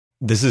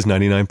This is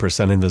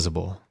 99%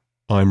 Invisible.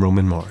 I'm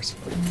Roman Mars.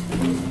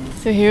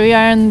 So here we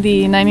are in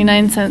the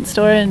 99-cent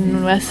store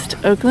in West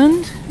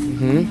Oakland.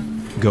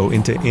 Mm-hmm. Go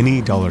into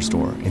any dollar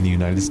store in the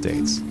United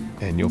States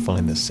and you'll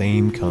find the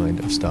same kind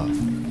of stuff.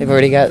 They've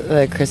already got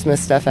the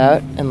Christmas stuff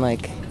out and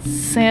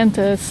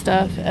Santa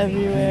stuff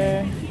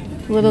everywhere.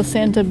 Little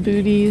Santa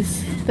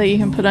booties that you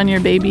can put on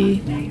your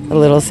baby. A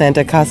little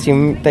Santa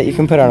costume that you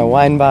can put on a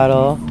wine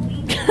bottle.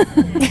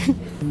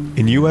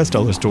 In U.S.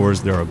 dollar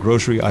stores, there are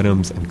grocery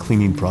items and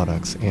cleaning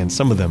products, and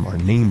some of them are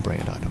name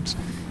brand items.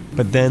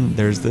 But then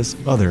there's this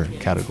other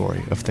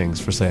category of things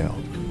for sale.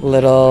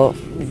 Little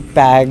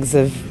bags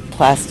of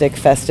plastic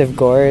festive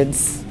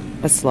gourds,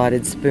 a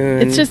slotted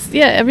spoon. It's just,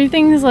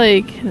 everything's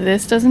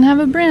this doesn't have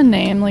a brand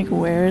name.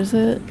 Where is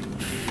it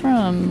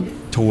from?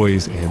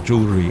 Toys and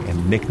jewelry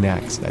and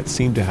knickknacks that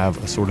seem to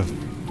have a sort of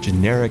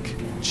generic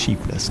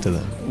cheapness to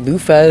them.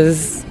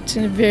 Loofahs.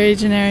 Very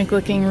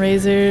generic-looking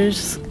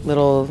razors.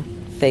 Little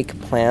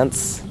fake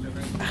plants.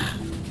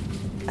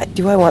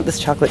 Do I want this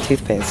chocolate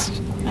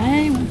toothpaste?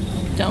 I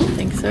don't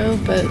think so,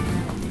 but...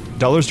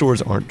 Dollar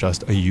stores aren't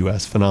just a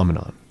U.S.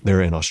 phenomenon.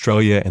 They're in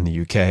Australia and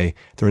the UK.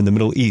 They're in the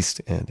Middle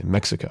East and in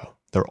Mexico.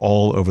 They're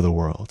all over the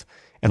world.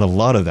 And a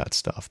lot of that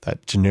stuff,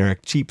 that generic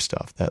cheap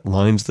stuff that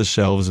lines the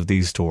shelves of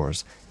these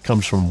stores,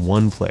 comes from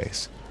one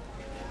place.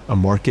 A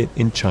market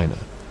in China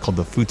called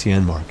the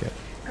Futian market.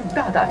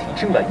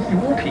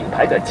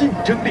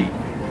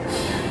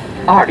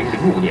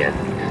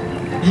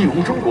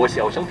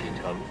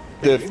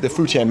 The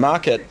Futian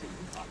market,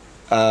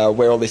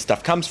 where all this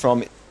stuff comes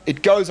from,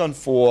 it goes on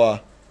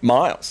for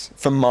miles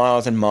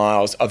and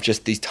miles of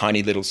just these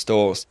tiny little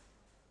stores.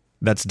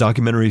 That's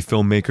documentary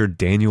filmmaker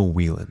Daniel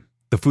Whelan.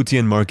 The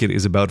Futian market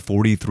is about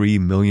 43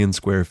 million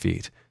square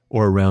feet,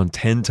 or around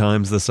 10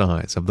 times the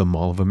size of the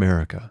Mall of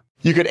America.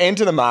 You could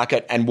enter the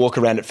market and walk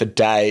around it for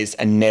days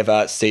and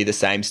never see the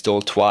same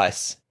stall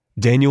twice.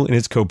 Daniel and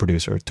his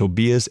co-producer,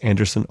 Tobias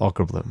Anderson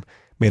Åkerblom,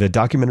 made a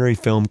documentary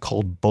film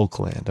called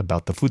Bulkland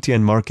about the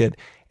Futian market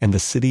and the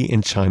city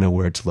in China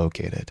where it's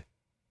located,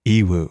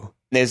 Yiwu.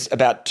 There's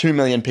about 2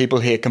 million people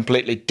here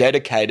completely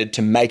dedicated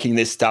to making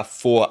this stuff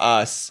for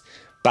us,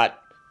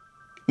 but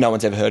no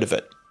one's ever heard of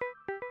it.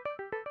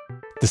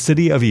 The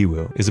city of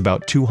Yiwu is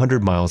about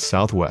 200 miles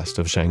southwest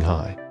of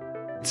Shanghai.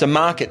 It's a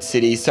market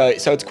city, so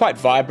it's quite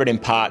vibrant in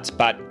parts,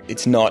 but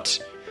it's not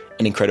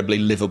an incredibly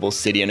livable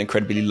city, an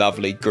incredibly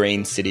lovely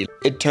green city.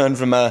 It turned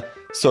from a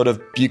sort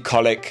of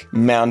bucolic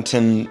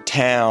mountain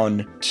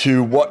town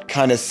to what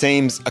kind of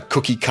seems a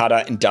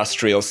cookie-cutter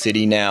industrial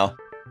city now.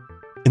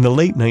 In the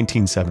late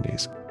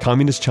 1970s,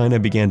 Communist China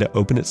began to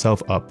open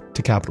itself up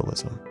to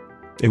capitalism.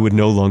 It would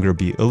no longer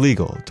be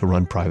illegal to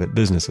run private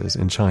businesses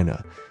in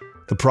China.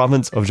 The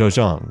province of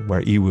Zhejiang,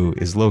 where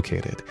Yiwu is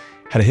located,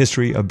 had a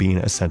history of being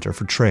a center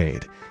for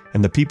trade,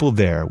 and the people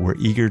there were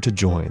eager to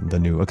join the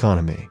new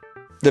economy.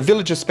 The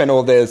villagers spent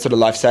all their sort of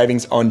life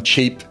savings on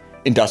cheap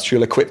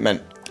industrial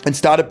equipment and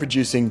started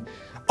producing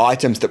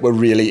items that were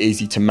really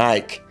easy to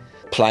make.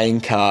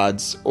 Playing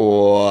cards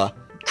or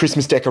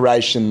Christmas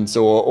decorations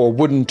or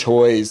wooden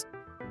toys.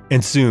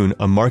 And soon,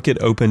 a market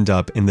opened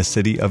up in the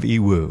city of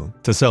Yiwu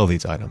to sell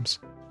these items.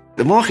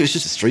 The market was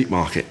just a street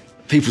market.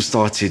 People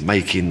started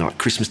making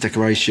Christmas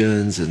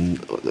decorations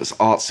and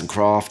arts and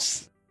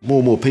crafts. More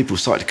and more people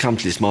started to come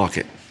to this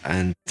market,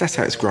 and that's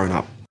how it's grown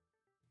up.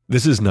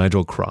 This is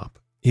Nigel Kropp.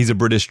 He's a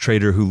British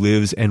trader who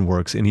lives and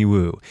works in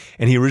Yiwu,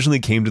 and he originally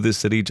came to this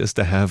city just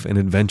to have an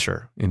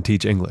adventure and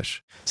teach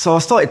English. So I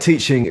started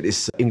teaching at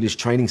this English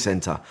training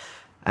centre,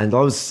 and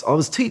I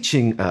was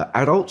teaching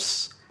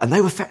adults, and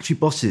they were factory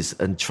bosses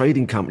and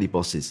trading company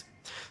bosses.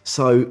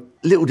 So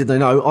little did they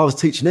know I was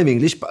teaching them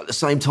English, but at the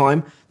same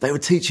time, they were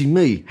teaching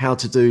me how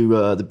to do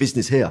the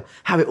business here,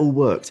 how it all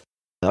worked.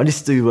 I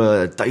used to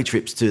do day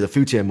trips to the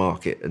Futian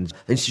market, and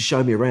they used to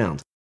show me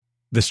around.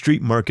 The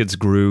street markets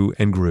grew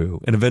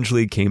and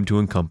eventually came to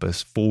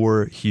encompass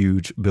 4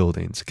 huge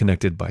buildings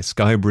connected by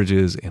sky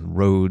bridges and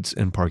roads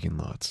and parking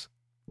lots.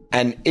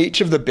 And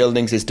each of the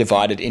buildings is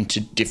divided into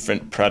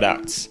different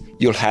products.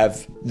 You'll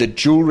have the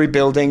jewelry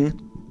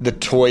building, the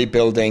toy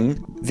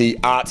building, the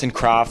arts and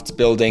crafts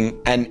building,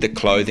 and the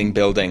clothing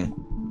building.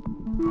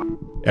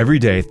 Every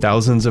day,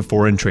 thousands of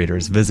foreign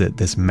traders visit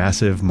this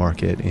massive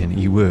market in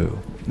Yiwu.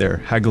 They're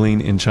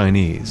haggling in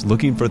Chinese,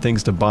 looking for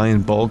things to buy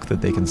in bulk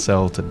that they can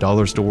sell to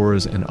dollar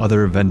stores and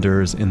other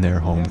vendors in their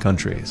home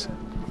countries.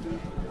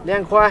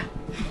 2块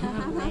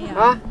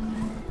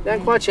 2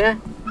块钱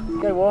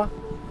给我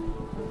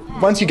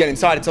Once you get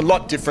inside, it's a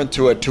lot different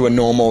to a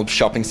normal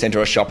shopping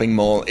centre or shopping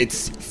mall.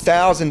 It's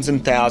thousands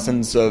and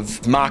thousands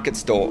of market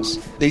stalls.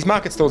 These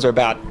market stalls are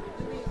about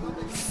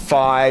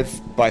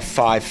 5 by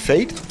 5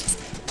 feet.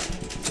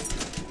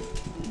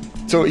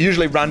 So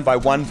usually run by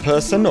one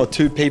person or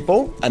 2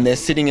 people, and they're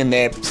sitting in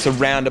there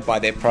surrounded by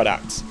their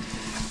products.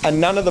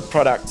 And none of the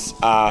products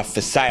are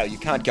for sale. You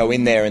can't go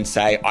in there and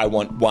say, I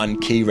want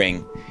 1 key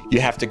ring. You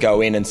have to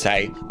go in and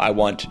say, I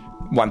want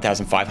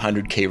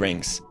 1,500 key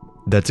rings.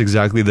 That's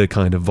exactly the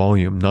kind of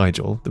volume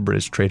Nigel, the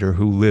British trader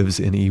who lives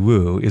in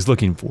Yiwu, is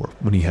looking for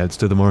when he heads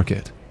to the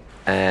market.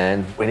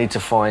 and we need to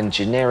find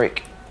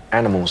generic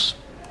animals.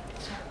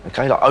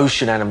 Okay, like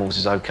ocean animals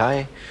is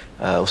okay.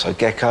 Also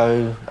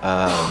gecko,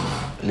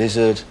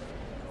 lizard.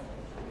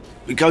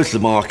 We go to the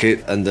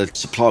market and the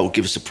supplier will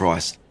give us a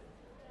price.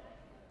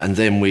 And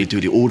then we do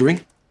the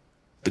ordering.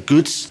 The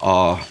goods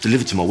are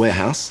delivered to my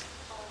warehouse.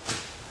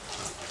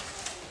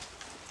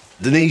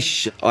 The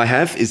niche I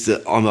have is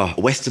that I'm a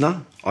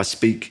Westerner. I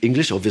speak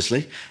English,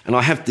 obviously, and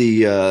I have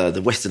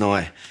the Western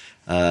eye.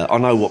 I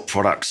know what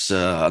products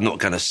are not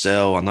going to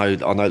sell. I know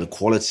the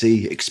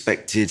quality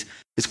expected.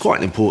 It's quite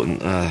an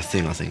important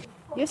thing, I think.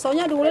 At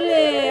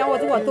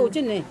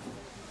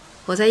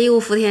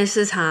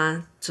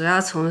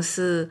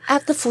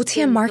the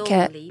Futian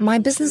market, my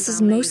business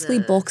is mostly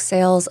bulk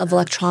sales of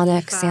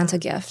electronic Santa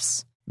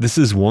gifts. This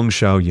is Wang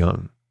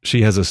Xiaoyang.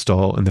 She has a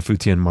stall in the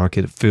Futian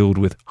market filled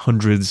with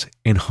hundreds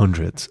and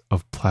hundreds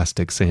of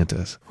plastic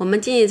Santas. We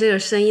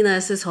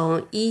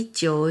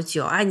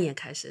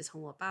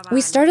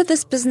started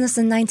this business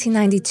in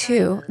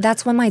 1992.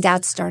 That's when my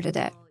dad started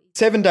it.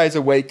 7 days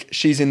a week,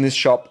 she's in this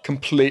shop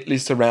completely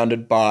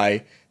surrounded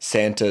by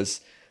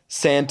Santas.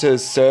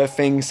 Santas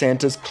surfing,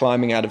 Santas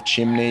climbing out of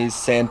chimneys,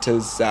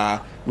 Santas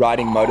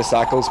riding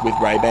motorcycles with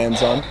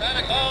Ray-Bans on.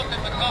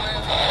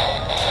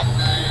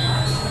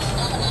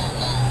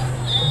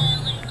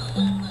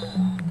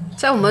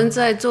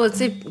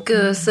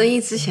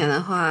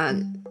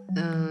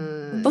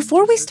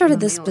 Before we started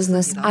this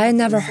business, I had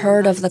never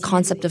heard of the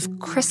concept of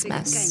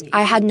Christmas.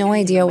 I had no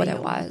idea what it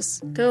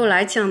was. To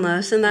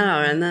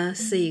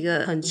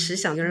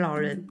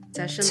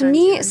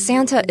me,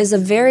 Santa is a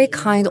very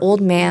kind old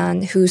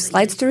man who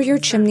slides through your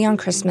chimney on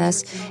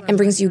Christmas and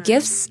brings you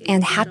gifts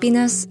and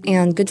happiness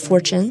and good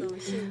fortune.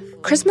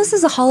 Christmas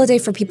is a holiday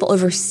for people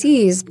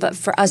overseas, but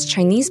for us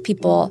Chinese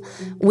people,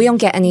 we don't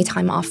get any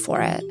time off for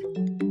it.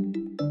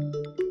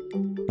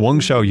 Wang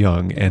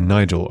Xiaoyang and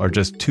Nigel are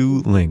just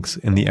two links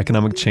in the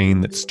economic chain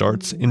that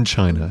starts in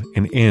China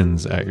and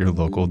ends at your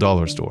local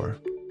dollar store.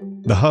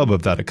 The hub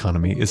of that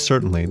economy is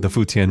certainly the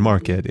Futian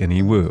market in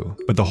Yiwu,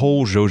 but the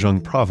whole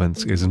Zhejiang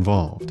province is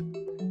involved.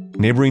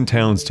 Neighboring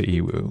towns to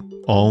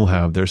Yiwu all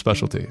have their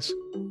specialties.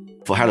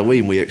 For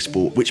Halloween, we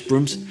export witch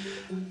brooms,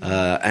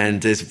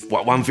 and there's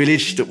one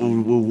village that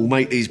will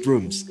make these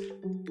brooms.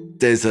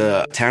 There's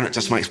a town that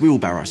just makes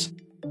wheelbarrows.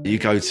 You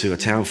go to a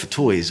town for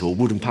toys or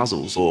wooden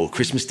puzzles or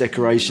Christmas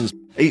decorations.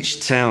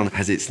 Each town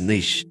has its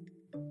niche.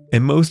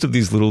 And most of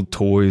these little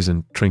toys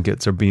and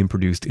trinkets are being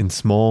produced in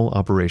small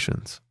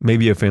operations.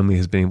 Maybe a family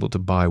has been able to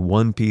buy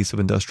one piece of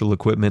industrial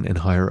equipment and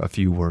hire a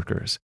few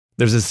workers.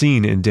 There's a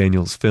scene in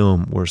Daniel's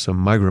film where some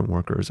migrant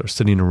workers are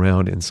sitting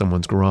around in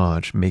someone's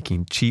garage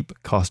making cheap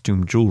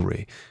costume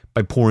jewelry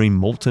by pouring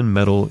molten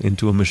metal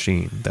into a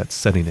machine that's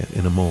setting it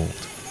in a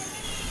mold.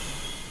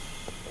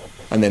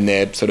 And then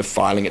they're sort of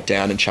filing it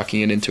down and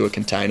chucking it into a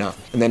container.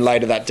 And then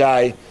later that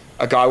day,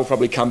 a guy will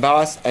probably come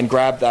past and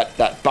grab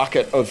that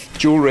bucket of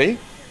jewelry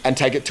and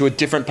take it to a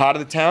different part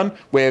of the town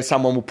where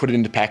someone will put it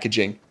into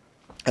packaging.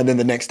 And then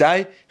the next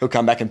day, he'll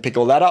come back and pick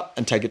all that up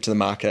and take it to the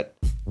market.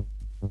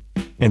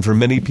 And for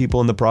many people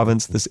in the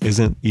province, this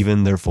isn't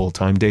even their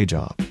full-time day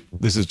job.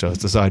 This is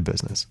just a side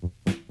business.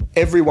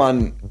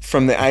 Everyone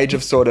from the age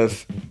of sort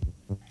of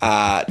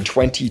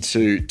 20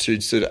 to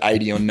sort of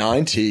 80 or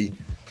 90,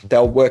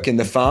 they'll work in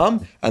the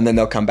farm and then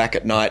they'll come back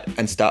at night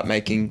and start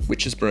making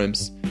witches'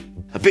 brooms.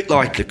 A bit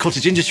like the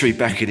cottage industry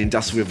back in the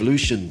Industrial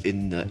Revolution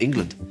in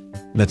England.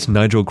 That's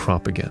Nigel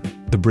Crop again,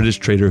 the British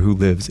trader who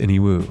lives in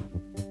Yiwu.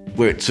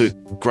 Where it took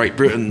Great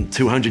Britain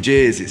 200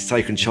 years, it's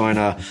taken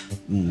China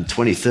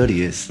 20, 30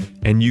 years.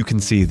 And you can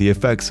see the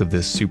effects of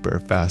this super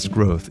fast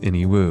growth in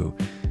Yiwu.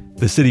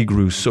 The city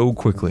grew so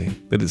quickly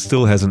that it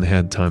still hasn't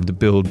had time to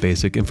build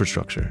basic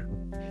infrastructure.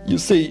 You'll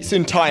see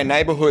entire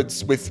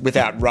neighbourhoods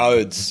without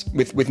roads,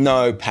 with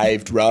no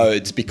paved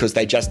roads, because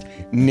they just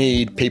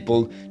need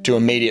people to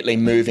immediately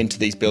move into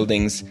these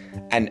buildings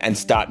and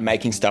start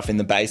making stuff in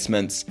the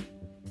basements.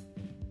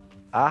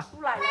 A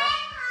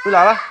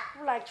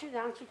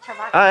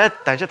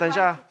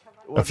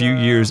few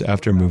years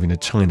after moving to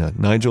China,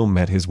 Nigel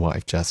met his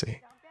wife,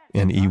 Jessie,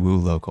 an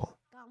Yiwu local.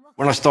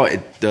 When I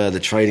started the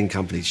trading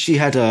company, she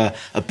had a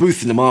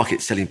booth in the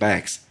market selling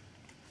bags.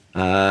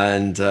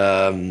 And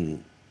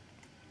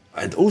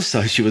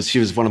also she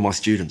was one of my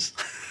students.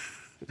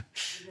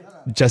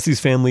 Jessie's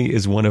family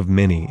is one of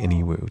many in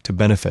Yiwu to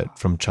benefit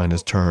from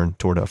China's turn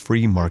toward a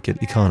free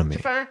market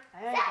economy.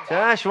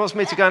 Yeah, she wants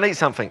me to go and eat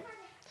something.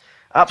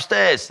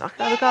 Upstairs.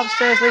 Okay, look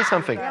upstairs and eat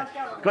something.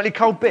 Got any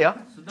cold beer?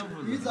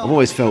 I've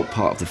always felt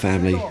part of the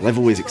family. They've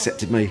always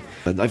accepted me.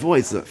 And they've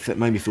always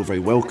made me feel very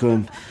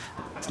welcome.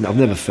 I've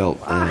never felt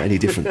any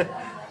different. He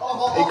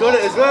got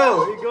it as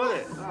well. He got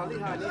it.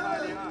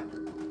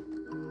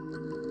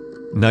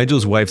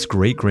 Nigel's wife's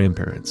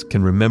great-grandparents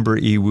can remember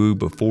Yiwu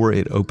before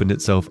it opened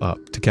itself up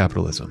to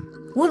capitalism.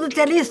 We've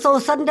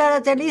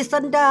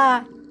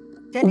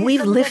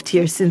lived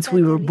here since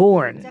we were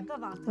born.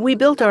 We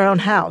built our own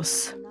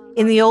house.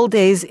 In the old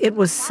days, it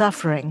was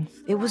suffering.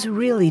 It was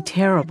really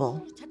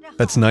terrible.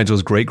 That's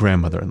Nigel's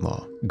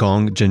great-grandmother-in-law,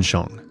 Gong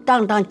Jinsheng.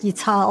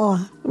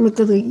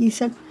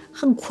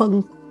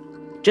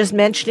 Just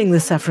mentioning the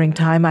suffering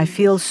time, I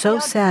feel so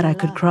sad I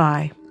could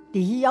cry.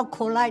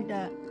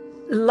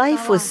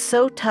 Life was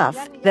so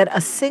tough that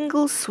a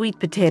single sweet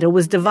potato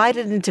was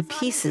divided into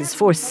pieces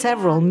for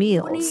several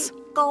meals.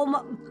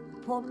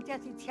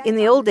 In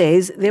the old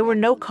days, there were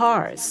no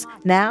cars.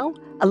 Now,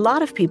 a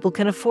lot of people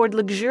can afford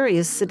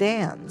luxurious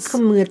sedans. I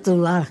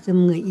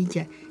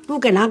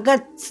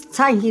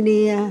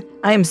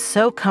am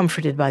so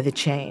comforted by the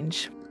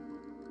change.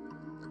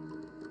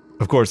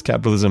 Of course,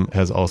 capitalism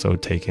has also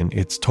taken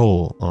its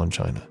toll on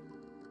China.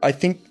 I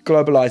think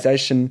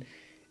globalization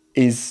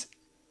is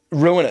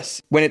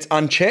ruinous. When it's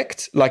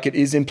unchecked, like it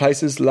is in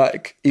places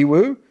like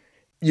Yiwu,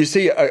 you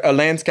see a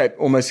landscape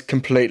almost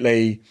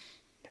completely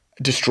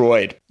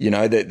destroyed. You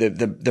know,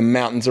 the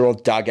mountains are all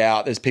dug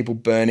out. There's people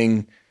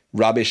burning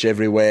rubbish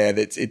everywhere.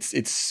 It's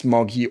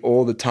smoggy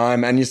all the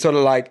time. And you're sort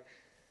of like,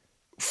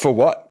 for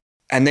what?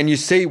 And then you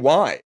see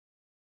why.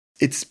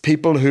 It's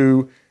people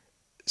who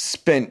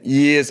spent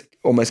years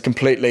almost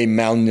completely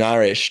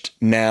malnourished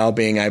now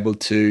being able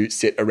to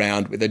sit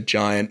around with a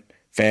giant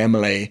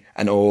family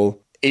and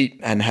all eat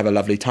and have a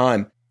lovely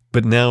time.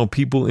 But now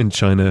people in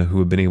China who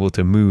have been able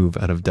to move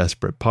out of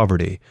desperate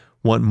poverty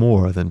want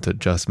more than to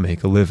just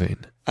make a living.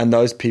 And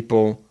those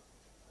people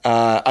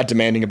are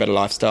demanding a better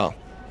lifestyle.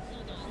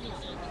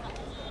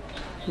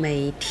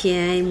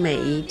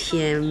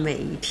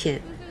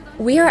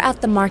 We are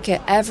at the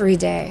market every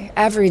day,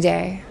 every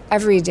day,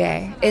 every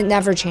day. It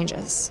never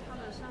changes.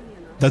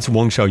 That's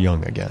Wang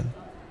Xiaoyang again.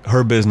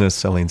 Her business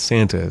selling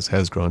Santas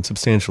has grown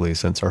substantially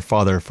since her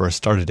father first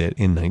started it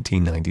in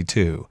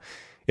 1992.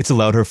 It's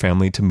allowed her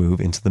family to move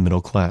into the middle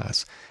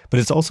class, but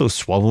it's also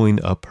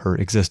swallowing up her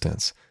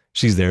existence.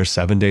 She's there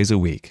 7 days a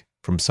week,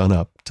 from sun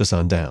up to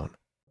sundown.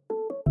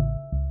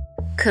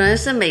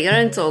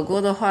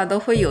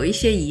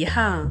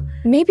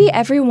 Maybe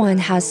everyone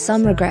has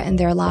some regret in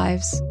their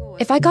lives.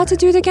 If I got to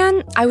do it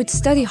again, I would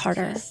study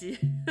harder.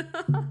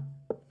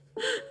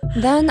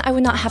 Then I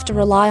would not have to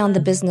rely on the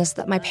business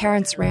that my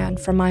parents ran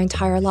for my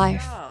entire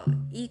life.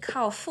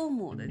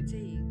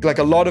 Like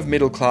a lot of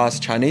middle-class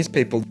Chinese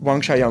people,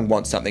 Wang Xiaoyang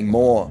wants something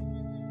more.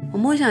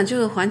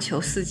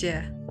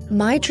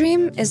 My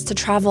dream is to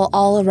travel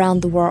all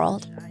around the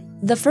world.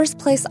 The first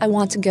place I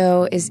want to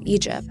go is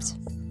Egypt.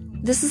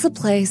 This is a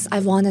place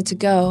I've wanted to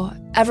go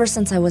ever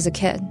since I was a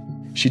kid.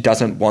 She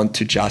doesn't want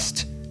to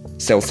just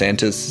sell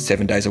Santas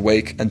 7 days a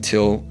week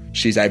until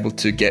she's able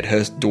to get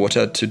her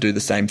daughter to do the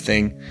same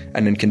thing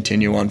and then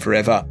continue on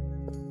forever.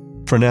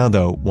 For now,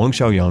 though, Wang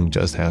Xiaoyang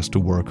just has to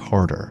work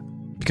harder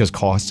because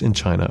costs in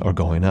China are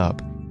going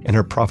up and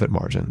her profit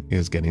margin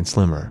is getting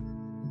slimmer.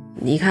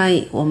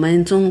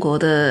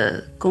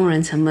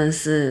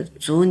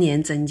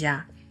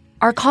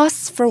 Our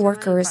costs for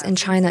workers in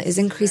China is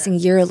increasing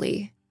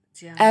yearly.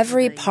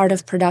 Every part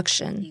of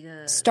production,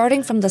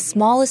 starting from the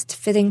smallest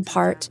fitting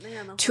part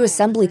to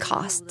assembly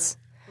costs,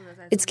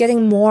 it's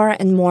getting more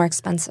and more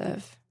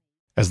expensive.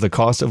 As the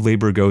cost of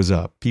labor goes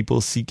up,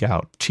 people seek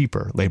out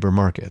cheaper labor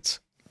markets.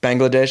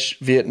 Bangladesh,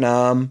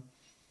 Vietnam,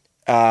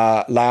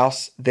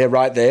 Laos, they're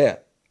right there.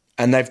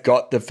 And they've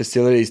got the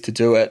facilities to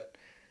do it.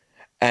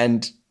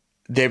 And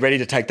they're ready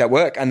to take that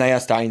work. And they are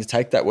starting to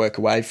take that work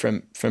away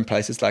from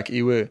places like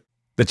Yiwu.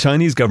 The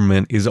Chinese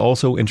government is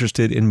also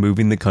interested in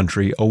moving the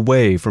country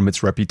away from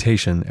its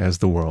reputation as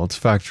the world's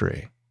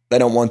factory. They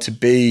don't want to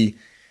be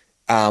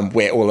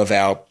where all of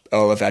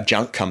our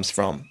junk comes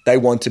from. They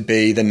want to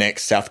be the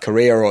next South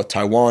Korea or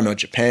Taiwan or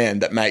Japan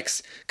that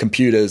makes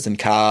computers and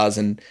cars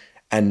and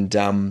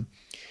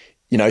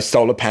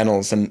solar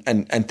panels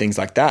and things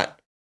like that.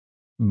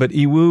 But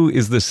Yiwu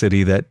is the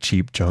city that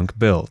cheap junk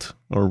built,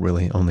 or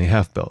really only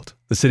half built.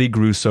 The city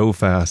grew so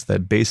fast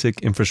that basic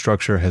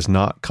infrastructure has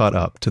not caught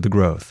up to the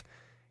growth.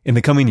 In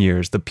the coming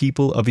years, the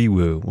people of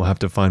Yiwu will have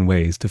to find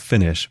ways to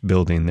finish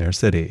building their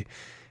city,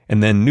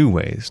 and then new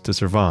ways to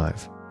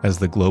survive as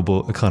the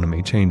global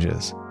economy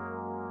changes.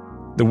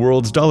 The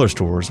world's dollar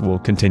stores will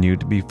continue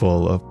to be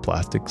full of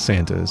plastic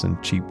Santas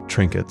and cheap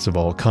trinkets of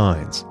all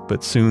kinds,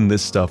 but soon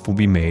this stuff will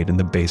be made in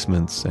the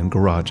basements and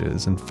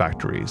garages and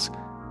factories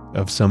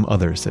of some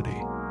other city.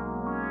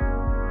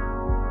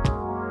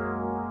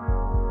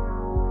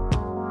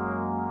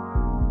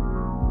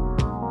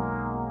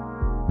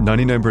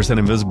 "99%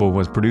 Invisible"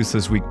 was produced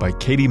this week by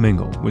Katie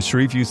Mingle, with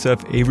Sharif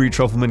Youssef, Avery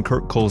Trufelman,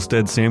 Kurt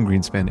Kolstad, Sam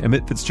Greenspan,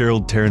 Emmett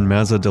Fitzgerald, Taryn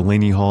Mazza,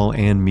 Delaney Hall,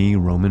 and me,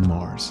 Roman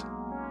Mars.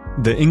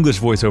 The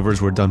English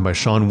voiceovers were done by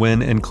Sean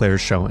Wen and Claire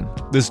Schoen.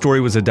 This story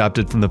was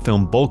adapted from the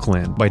film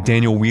Bulkland by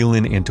Daniel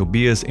Whelan and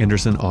Tobias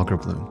Anderson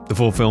Åkerblom. The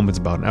full film is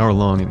about an hour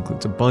long and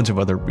includes a bunch of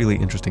other really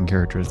interesting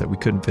characters that we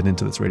couldn't fit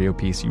into this radio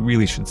piece. You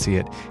really should see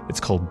it. It's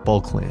called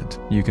Bulkland.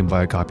 You can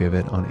buy a copy of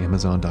it on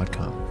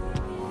Amazon.com.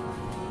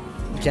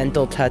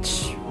 Gentle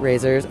touch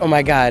razors. Oh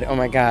my god, oh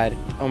my god,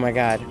 oh my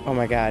god, oh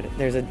my god.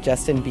 There's a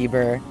Justin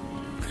Bieber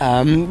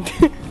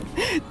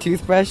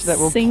toothbrush that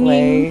will Singing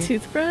play.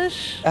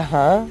 toothbrush?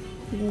 Uh-huh.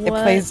 It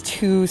plays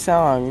 2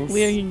 songs.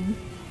 We're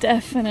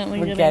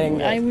definitely getting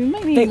we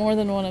might need more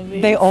than one of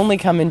these. They only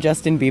come in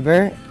Justin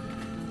Bieber.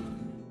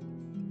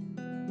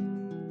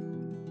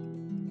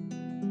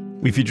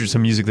 We featured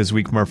some music this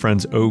week from our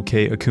friends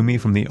OK Akumi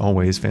from the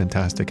always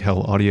fantastic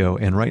Hell Audio,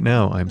 and right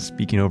now I'm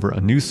speaking over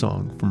a new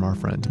song from our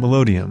friend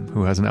Melodium,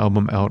 who has an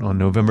album out on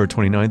November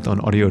 29th on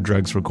Audio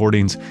Drugs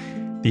Recordings.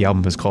 The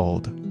album is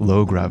called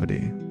Low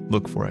Gravity.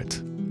 Look for it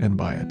and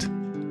buy it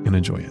and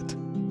enjoy it.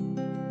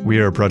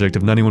 We are a project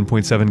of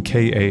 91.7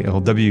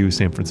 KALW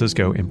San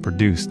Francisco and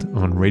produced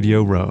on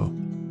Radio Row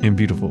in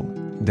beautiful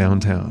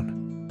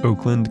downtown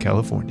Oakland,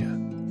 California.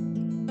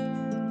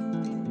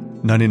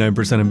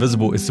 99%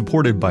 Invisible is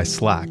supported by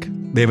Slack.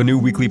 They have a new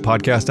weekly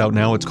podcast out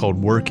now. It's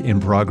called Work in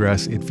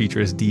Progress. It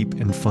features deep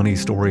and funny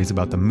stories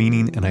about the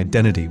meaning and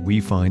identity we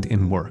find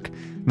in work.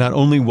 Not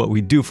only what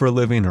we do for a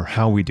living or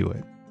how we do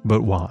it,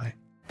 but why.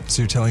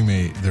 So you're telling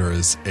me there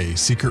is a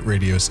secret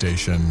radio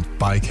station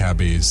by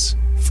cabbies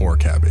for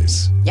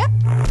cabbies? Yep.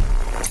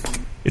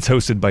 It's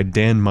hosted by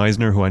Dan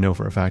Meisner, who I know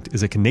for a fact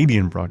is a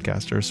Canadian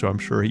broadcaster, so I'm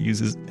sure he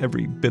uses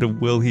every bit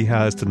of will he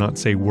has to not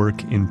say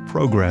work in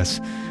progress,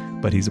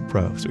 but he's a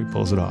pro, so he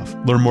pulls it off.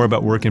 Learn more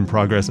about Work in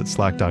Progress at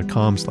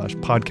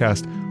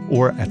slack.com/podcast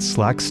or at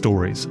Slack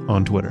Stories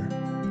on Twitter.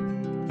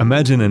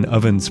 Imagine an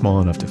oven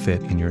small enough to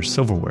fit in your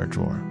silverware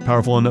drawer,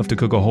 powerful enough to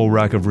cook a whole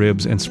rack of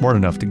ribs, and smart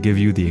enough to give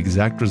you the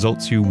exact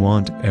results you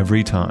want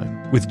every time.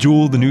 With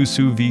Joule, the new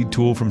sous vide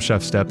tool from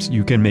Chef Steps,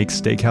 you can make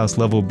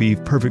steakhouse-level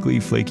beef,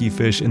 perfectly flaky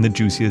fish, and the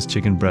juiciest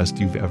chicken breast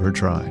you've ever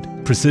tried.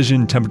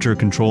 Precision temperature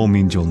control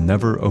means you'll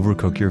never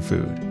overcook your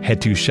food.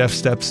 Head to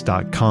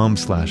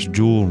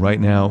chefsteps.com/Joule right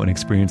now and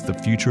experience the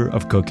future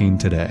of cooking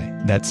today.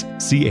 That's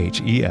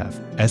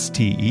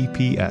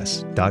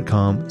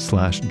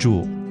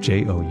chefsteps.com/Joule.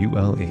 Joule.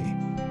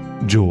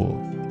 Joule.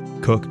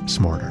 Cook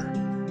smarter.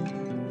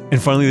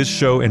 And finally, this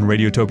show and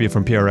Radiotopia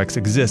from PRX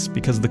exists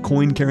because of the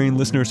coin-carrying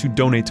listeners who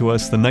donate to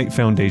us, the Knight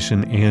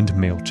Foundation, and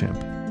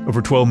MailChimp.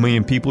 Over 12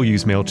 million people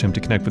use MailChimp to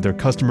connect with their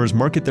customers,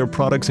 market their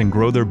products, and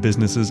grow their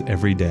businesses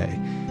every day.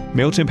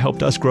 MailChimp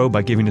helped us grow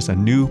by giving us a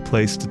new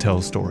place to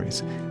tell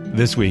stories.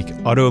 This week,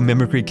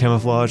 auto-mimicry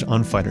camouflage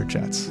on fighter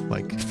jets,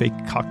 like fake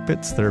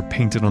cockpits that are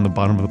painted on the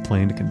bottom of the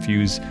plane to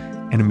confuse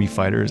enemy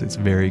fighters. It's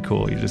very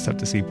cool. You just have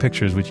to see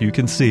pictures, which you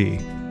can see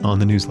on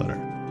the newsletter.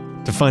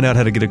 To find out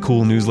how to get a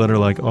cool newsletter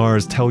like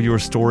ours, tell your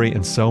story,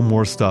 and sell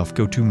more stuff,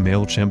 go to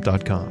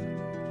MailChimp.com.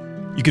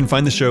 You can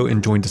find the show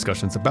and join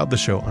discussions about the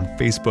show on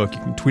Facebook.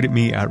 You can tweet at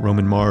me at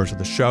Roman Mars or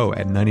the show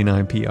at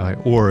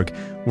 99pi.org.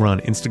 We're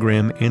on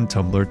Instagram and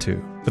Tumblr too.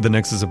 But the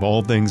nexus of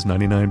all things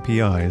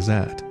 99pi is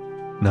at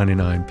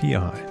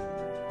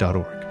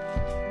 99pi.org.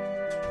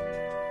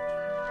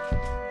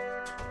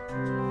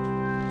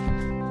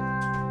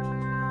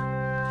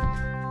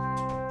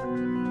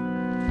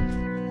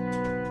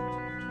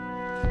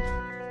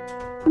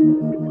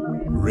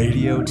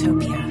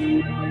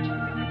 Radiotopia.